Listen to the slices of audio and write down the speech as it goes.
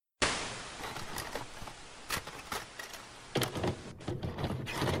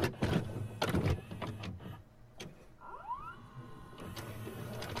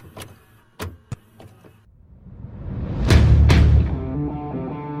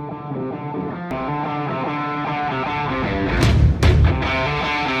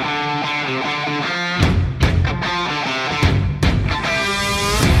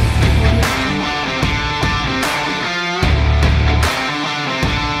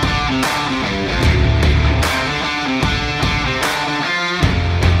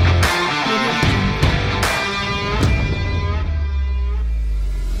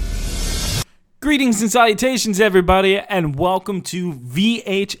Greetings and salutations, everybody, and welcome to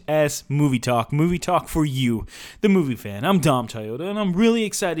VHS Movie Talk for you, the movie fan. I'm Dom Toyota, and I'm really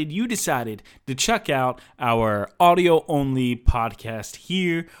excited you decided to check out our audio-only podcast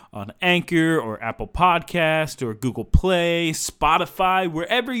here on Anchor or Apple Podcast or Google Play, Spotify,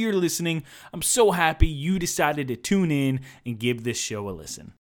 wherever you're listening. I'm so happy you decided to tune in and give this show a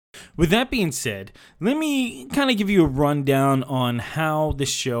listen. With that being said, let me kind of give you a rundown on how the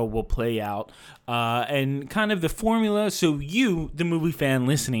show will play out and kind of the formula so you, the movie fan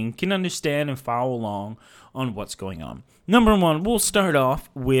listening, can understand and follow along on what's going on. Number one, we'll start off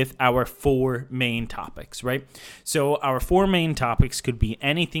with our four main topics, right? So our four main topics could be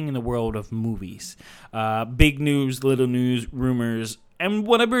anything in the world of movies. Big news, little news, rumors, and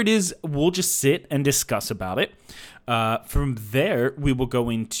whatever it is, we'll just sit and discuss about it. From there, we will go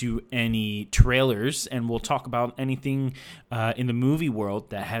into any trailers, and we'll talk about anything in the movie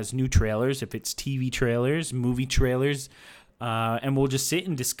world that has new trailers, if it's TV trailers, movie trailers, and we'll just sit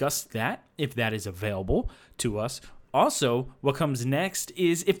and discuss that, if that is available to us. Also, what comes next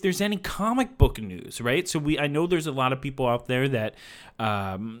is if there's any comic book news, right? So I know there's a lot of people out there that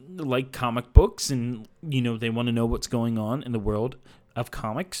like comic books, and they want to know what's going on in the world of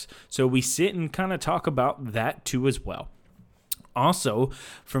comics. So we sit and kind of talk about that too as well. Also,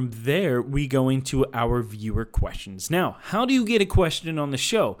 from there, we go into our viewer questions. Now, how do you get a question on the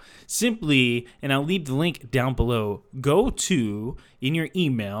show? Simply, and I'll leave the link down below, go to, in your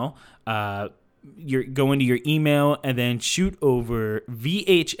email, go into your email and then shoot over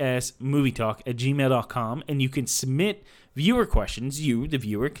vhsmovietalk@gmail.com, and you can submit viewer questions. You, the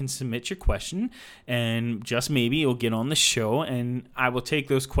viewer, can submit your question, and just maybe it'll get on the show, and I will take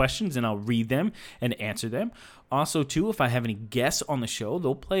those questions and I'll read them and answer them. Also, too, if I have any guests on the show,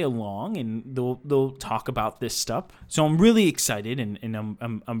 they'll play along and they'll talk about this stuff. So I'm really excited, and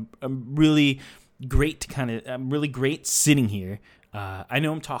I'm really great I'm really great sitting here. I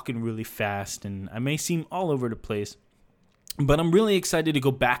know I'm talking really fast, and I may seem all over the place, but I'm really excited to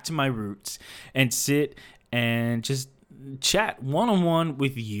go back to my roots and sit and just chat one-on-one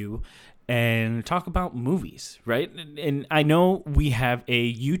with you and talk about movies, right? And I know we have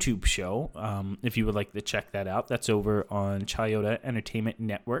a YouTube show, if you would like to check that out. That's over on Chayota Entertainment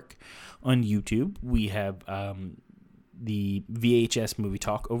Network on YouTube. We have the VHS Movie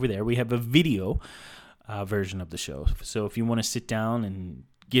Talk over there. We have a video version of the show. So if you want to sit down and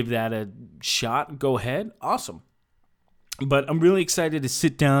give that a shot, go ahead. Awesome. But I'm really excited to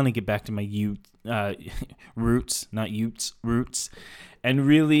sit down and get back to my roots, and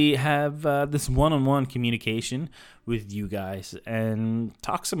really have this one-on-one communication with you guys and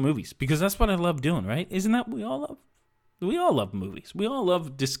talk some movies, because that's what I love doing, right? Isn't that what we all love? We all love movies. We all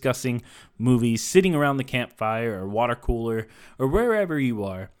love discussing movies, sitting around the campfire or water cooler or wherever you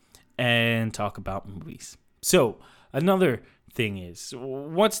are and talk about movies. So another thing is,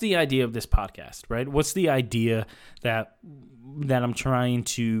 what's the idea of this podcast, right? What's the idea that I'm trying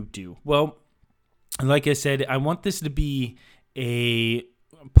to do? Well, like I said, I want this to be a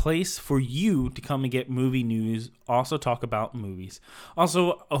place for you to come and get movie news, also talk about movies.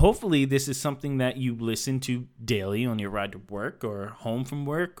 Also, hopefully this is something that you listen to daily on your ride to work or home from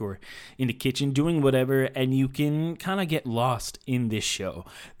work or in the kitchen doing whatever, and you can kind of get lost in this show.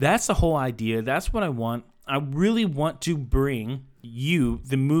 That's the whole idea. That's what I want. I really want to bring you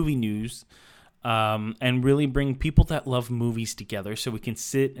the movie news and really bring people that love movies together so we can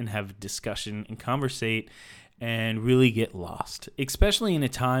sit and have a discussion and conversate and really get lost, especially in a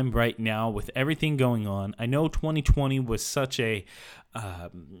time right now with everything going on. I know 2020 was such a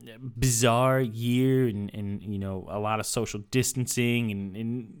bizarre year and a lot of social distancing,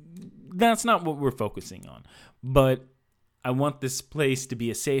 and that's not what we're focusing on. But I want this place to be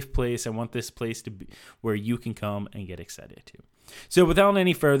a safe place. I want this place to be where you can come and get excited too. So without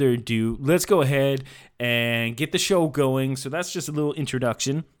any further ado, let's go ahead and get the show going. So that's just a little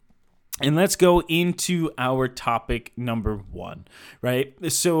introduction. And let's go into our topic number one, right?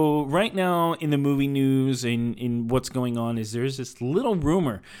 So right now in the movie news and in what's going on is there's this little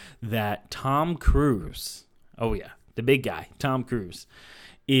rumor that Tom Cruise, oh yeah, the big guy, Tom Cruise,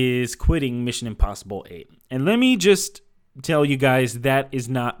 is quitting Mission Impossible 8. And let me just tell you guys that is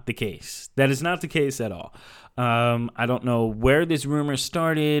not the case. That is not the case at all. I don't know where this rumor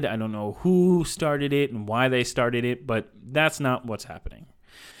started. I don't know who started it and why they started it, but that's not what's happening.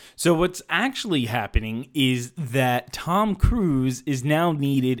 So what's actually happening is that Tom Cruise is now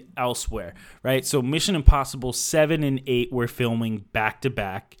needed elsewhere, right? So Mission Impossible 7 and 8 were filming back to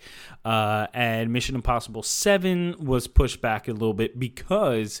back, and Mission Impossible 7 was pushed back a little bit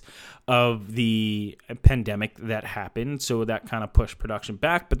because of the pandemic that happened. So that kind of pushed production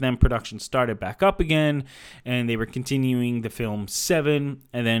back, but then production started back up again, and they were continuing the film 7,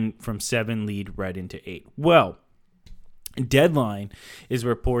 and then from 7 lead right into 8. Well, Deadline is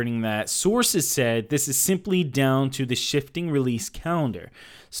reporting that sources said this is simply down to the shifting release calendar.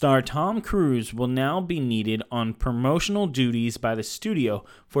 Star Tom Cruise will now be needed on promotional duties by the studio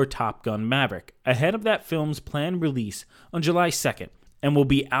for Top Gun Maverick, ahead of that film's planned release on July 2nd, and will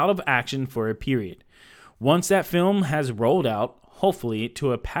be out of action for a period. Once that film has rolled out, hopefully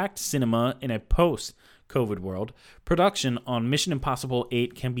to a packed cinema in a post-COVID world, production on Mission Impossible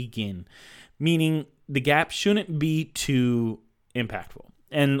 8 can begin, meaning the gap shouldn't be too impactful.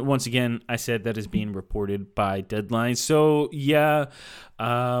 And once again, I said that is being reported by Deadline. So, yeah,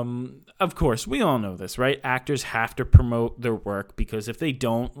 of course, we all know this, right? Actors have to promote their work because if they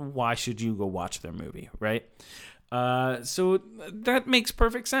don't, why should you go watch their movie, right? So that makes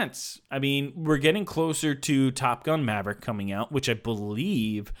perfect sense. I mean, we're getting closer to Top Gun Maverick coming out, which I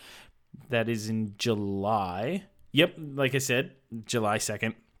believe that is in July. Yep, like I said, July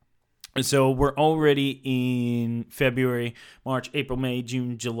 2nd. So we're already in February, March, April, May,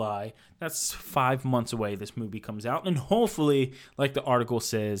 June, July. That's 5 months away this movie comes out. And hopefully, like the article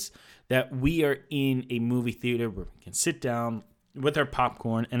says, that we are in a movie theater where we can sit down with our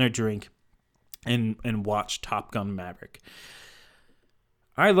popcorn and our drink and watch Top Gun Maverick.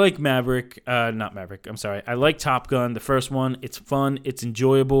 I like I like Top Gun, the first one. It's fun. It's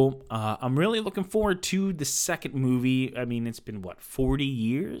enjoyable. I'm really looking forward to the second movie. I mean, it's been, 40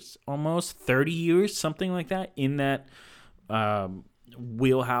 years? Almost 30 years? Something like that in that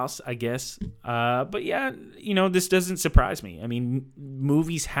wheelhouse, I guess. But yeah, this doesn't surprise me. I mean,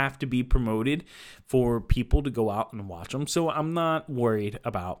 movies have to be promoted for people to go out and watch them. So I'm not worried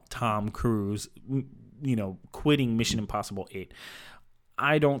about Tom Cruise, quitting Mission Impossible 8.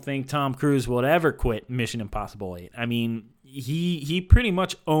 I don't think Tom Cruise will ever quit Mission Impossible 8. I mean, he pretty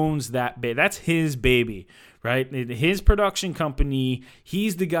much owns that baby. That's his baby, right? His production company.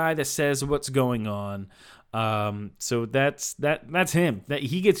 He's the guy that says what's going on. So that's him. That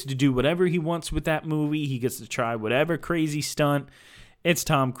he gets to do whatever he wants with that movie. He gets to try whatever crazy stunt. It's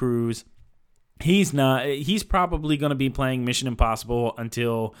Tom Cruise. He's probably going to be playing Mission Impossible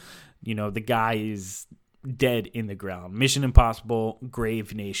until, the guy is dead in the ground. Mission Impossible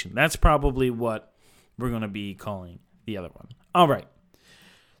Grave Nation. That's probably what we're going to be calling the other one. All right.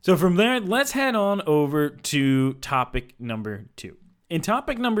 So from there, let's head on over to topic number 2. And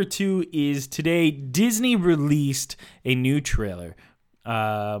topic number 2 is today Disney released a new trailer.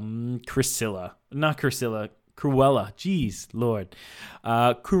 Cruella. Jeez, Lord.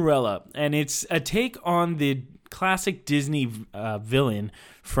 Cruella. And it's a take on the classic Disney villain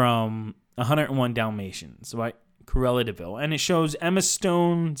from 101 Dalmatians, right? Cruella de Vil. And it shows Emma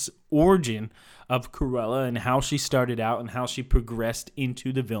Stone's origin of Cruella and how she started out and how she progressed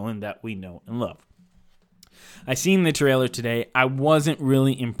into the villain that we know and love. I seen the trailer today. I wasn't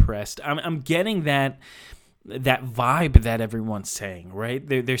really impressed. I'm getting that vibe that everyone's saying, right?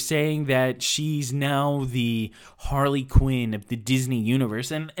 They're saying that she's now the Harley Quinn of the Disney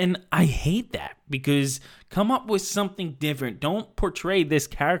universe, and I hate that, because come up with something different. Don't portray this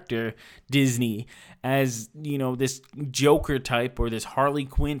character, Disney, as, this Joker type or this Harley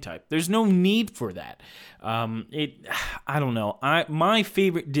Quinn type. There's no need for that. I don't know. My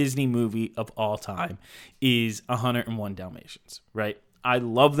favorite Disney movie of all time is 101 Dalmatians, right? I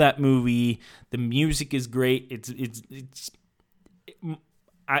love that movie. The music is great.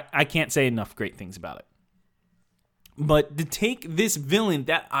 I can't say enough great things about it. But to take this villain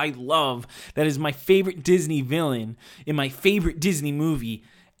that I love, that is my favorite Disney villain in my favorite Disney movie,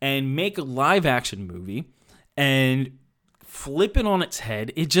 and make a live action movie and flip it on its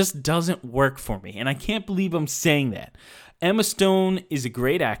head, it just doesn't work for me. And I can't believe I'm saying that. Emma Stone is a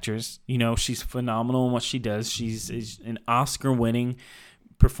great actress. She's phenomenal in what she does. She's an Oscar-winning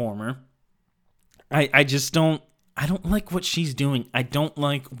performer. I don't like what she's doing. I don't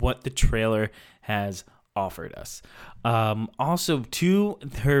like what the trailer has offered us. Also, too,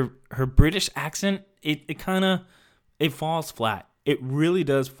 her British accent, it falls flat. It really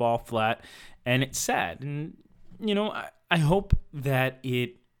does fall flat, and it's sad. And, I hope that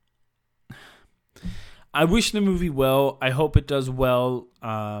I wish the movie well. I hope it does well.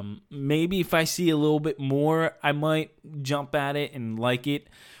 Maybe if I see a little bit more, I might jump at it and like it.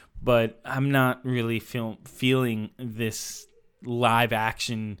 But I'm not really feeling this live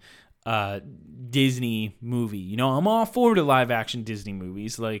action Disney movie. You know, I'm all for the live action Disney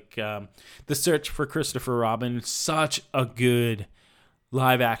movies, like The Search for Christopher Robin. Such a good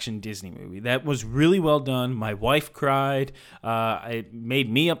live action Disney movie that was really well done. My wife cried. It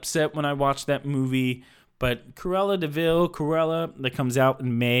made me upset when I watched that movie. But Cruella that comes out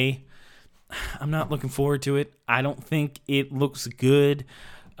in May, I'm not looking forward to it. I don't think it looks good.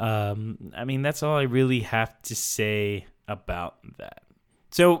 I mean, that's all I really have to say about that.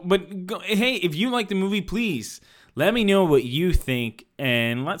 So, hey, if you like the movie, please let me know what you think,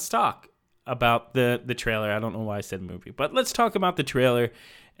 and let's talk about the trailer. I don't know why I said movie, but let's talk about the trailer,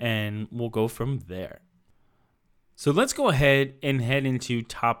 and we'll go from there. So let's go ahead and head into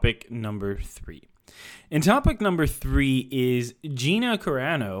topic number 3. And topic number 3 is Gina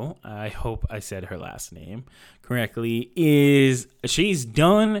Carano. I hope I said her last name correctly. She's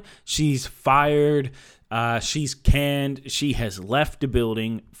done. She's fired. She's canned. She has left the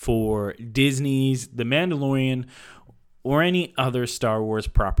building for Disney's The Mandalorian or any other Star Wars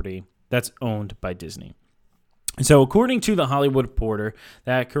property that's owned by Disney. So according to The Hollywood Reporter,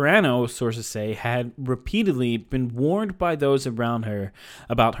 that Carano, sources say, had repeatedly been warned by those around her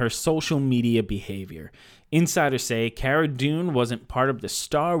about her social media behavior. Insiders say Cara Dune wasn't part of the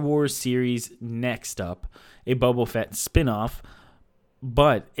Star Wars series Next Up, a Boba Fett spin-off,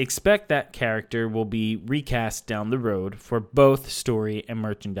 but expect that character will be recast down the road for both story and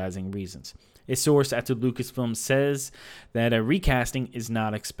merchandising reasons. A source at the Lucasfilm says that a recasting is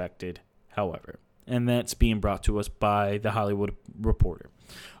not expected, however. And that's being brought to us by The Hollywood Reporter.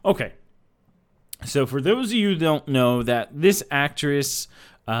 Okay, so for those of you who don't know, that this actress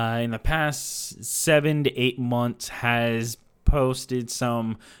in the past 7 to 8 months has posted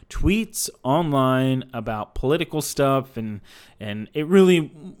some tweets online about political stuff, and it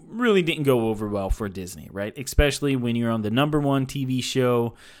really didn't go over well for Disney, right? Especially when you're on the #1 TV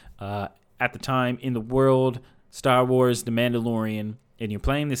show at the time in the world, Star Wars, The Mandalorian, and you're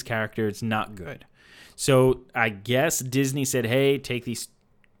playing this character. It's not good. So I guess Disney said, hey, take these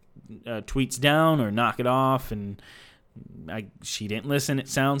tweets down or knock it off, and she didn't listen, it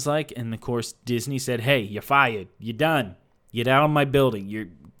sounds like. And, of course, Disney said, hey, you're fired. You're done. Get out of my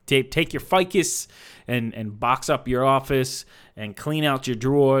building. Take your ficus and box up your office and clean out your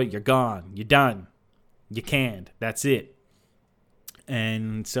drawer. You're gone. You're done. You canned. That's it.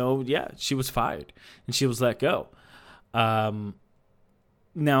 And so, yeah, she was fired, and she was let go.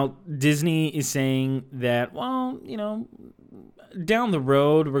 Now, Disney is saying that, well, you know, down the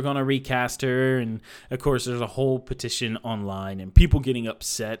road, we're going to recast her. And, of course, there's a whole petition online and people getting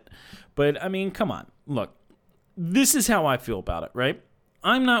upset. But, I mean, come on. Look, this is how I feel about it, right?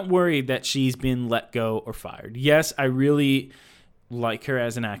 I'm not worried that she's been let go or fired. Yes, I really like her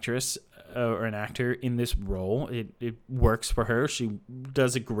as an actress or an actor in this role. It works for her. She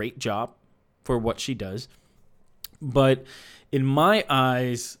does a great job for what she does. But in my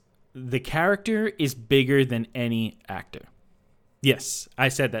eyes, the character is bigger than any actor. Yes, I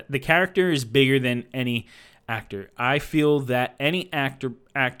said that. The character is bigger than any actor. I feel that any actor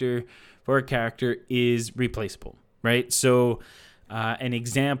for a character is replaceable, right? So an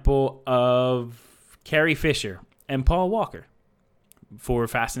example of Carrie Fisher and Paul Walker for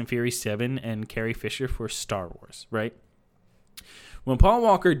Fast and Furious 7 and Carrie Fisher for Star Wars, right? When Paul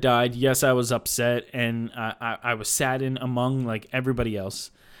Walker died, yes, I was upset, and I was saddened among like everybody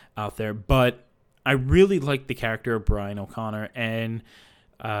else out there. But I really like the character of Brian O'Connor, and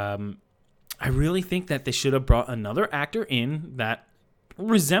I really think that they should have brought another actor in that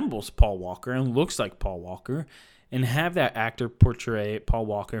resembles Paul Walker and looks like Paul Walker, and have that actor portray Paul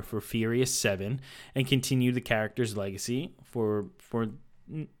Walker for Furious 7 and continue the character's legacy for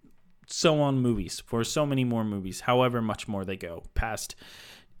so on movies, for so many more movies, however much more they go, past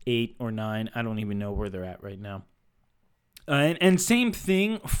 8 or 9. I don't even know where they're at right now. And same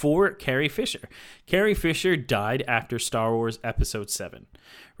thing for Carrie Fisher. Carrie Fisher died after Star Wars Episode 7,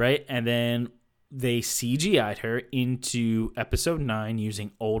 right? And then they CGI'd her into Episode 9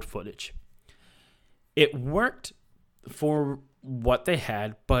 using old footage. It worked for what they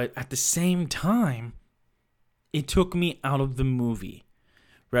had, but at the same time, it took me out of the movie.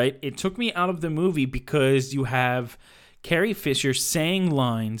 Right? It took me out of the movie because you have Carrie Fisher saying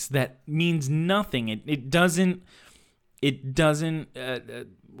lines that means nothing. It doesn't,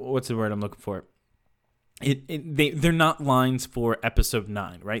 what's the word I'm looking for? They're not lines for Episode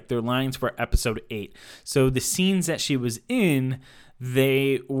 9, right? They're lines for Episode 8. So the scenes that she was in,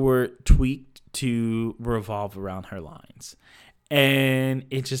 they were tweaked to revolve around her lines. And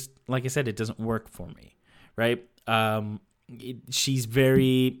it just, like I said, it doesn't work for me, right? She's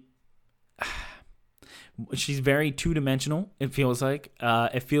very, She's very two-dimensional, it feels like.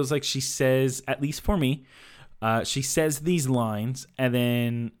 It feels like she says, at least for me, she says these lines, and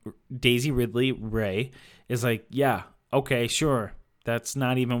then Daisy Ridley, Ray, is like, yeah, okay, sure. That's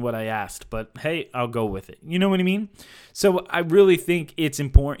not even what I asked, but hey, I'll go with it. You know what I mean? So I really think it's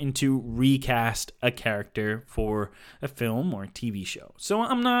important to recast a character for a film or a TV show. So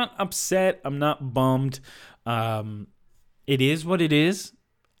I'm not upset. I'm not bummed. It is what it is.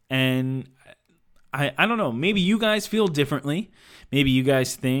 And I don't know. Maybe you guys feel differently. Maybe you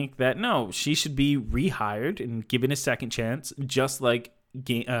guys think that, no, she should be rehired and given a second chance, just like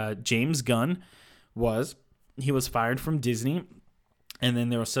James Gunn was. He was fired from Disney. And then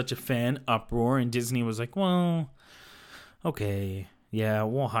there was such a fan uproar, and Disney was like, well, okay, yeah,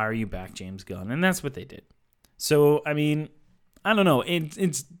 we'll hire you back, James Gunn. And that's what they did. So, I mean, I don't know.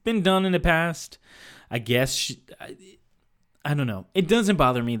 It's been done in the past. I guess, I don't know. It doesn't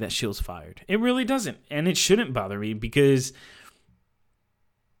bother me that she was fired. It really doesn't. And it shouldn't bother me because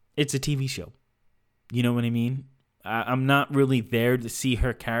it's a TV show. You know what I mean? I'm not really there to see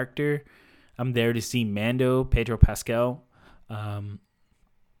her character. I'm there to see Mando, Pedro Pascal.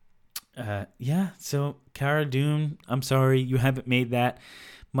 So Cara Dune, I'm sorry you haven't made that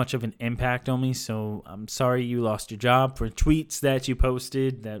much of an impact on me, so I'm sorry you lost your job for tweets that you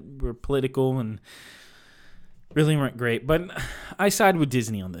posted that were political and really weren't great, but I side with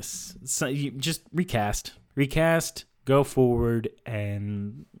Disney on this. So you just recast, go forward,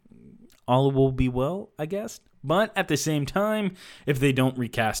 and all will be well, I guess. But at the same time, if they don't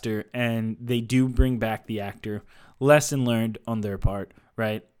recast her and they do bring back the actor, lesson learned on their part,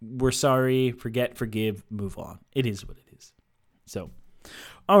 right? We're sorry, forget, forgive, move on. It is what it is. So,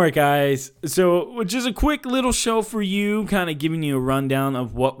 all right, guys. So just a quick little show for you, kind of giving you a rundown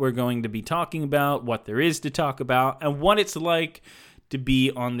of what we're going to be talking about, what there is to talk about, and what it's like to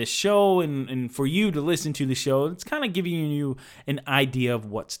be on this show and for you to listen to the show. It's kind of giving you an idea of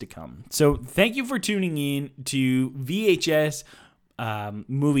what's to come. So thank you for tuning in to VHS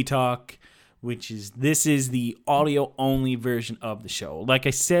Movie Talk, this is the audio only version of the show. Like I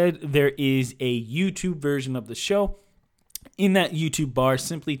said, there is a YouTube version of the show. In that YouTube bar,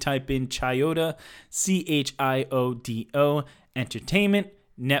 simply type in Chiodo, Chiodo, Entertainment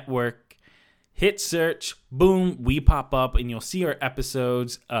Network. Hit search, boom, we pop up, and you'll see our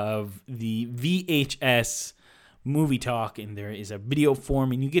episodes of the VHS Movie Talk, and there is a video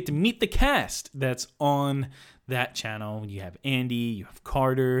form, and you get to meet the cast that's on that channel. You have Andy, you have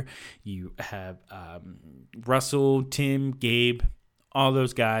Carter, you have Russell, Tim, Gabe, all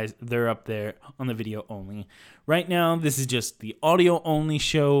those guys. They're up there on the video only. Right now, this is just the audio only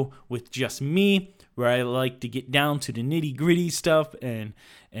show with just me, where I like to get down to the nitty gritty stuff and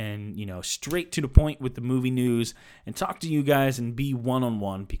straight to the point with the movie news and talk to you guys and be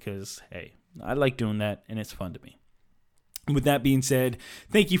one-on-one because, hey, I like doing that and it's fun to me. With that being said,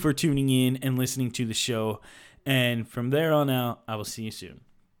 thank you for tuning in and listening to the show. And from there on out, I will see you soon.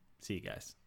 See you guys.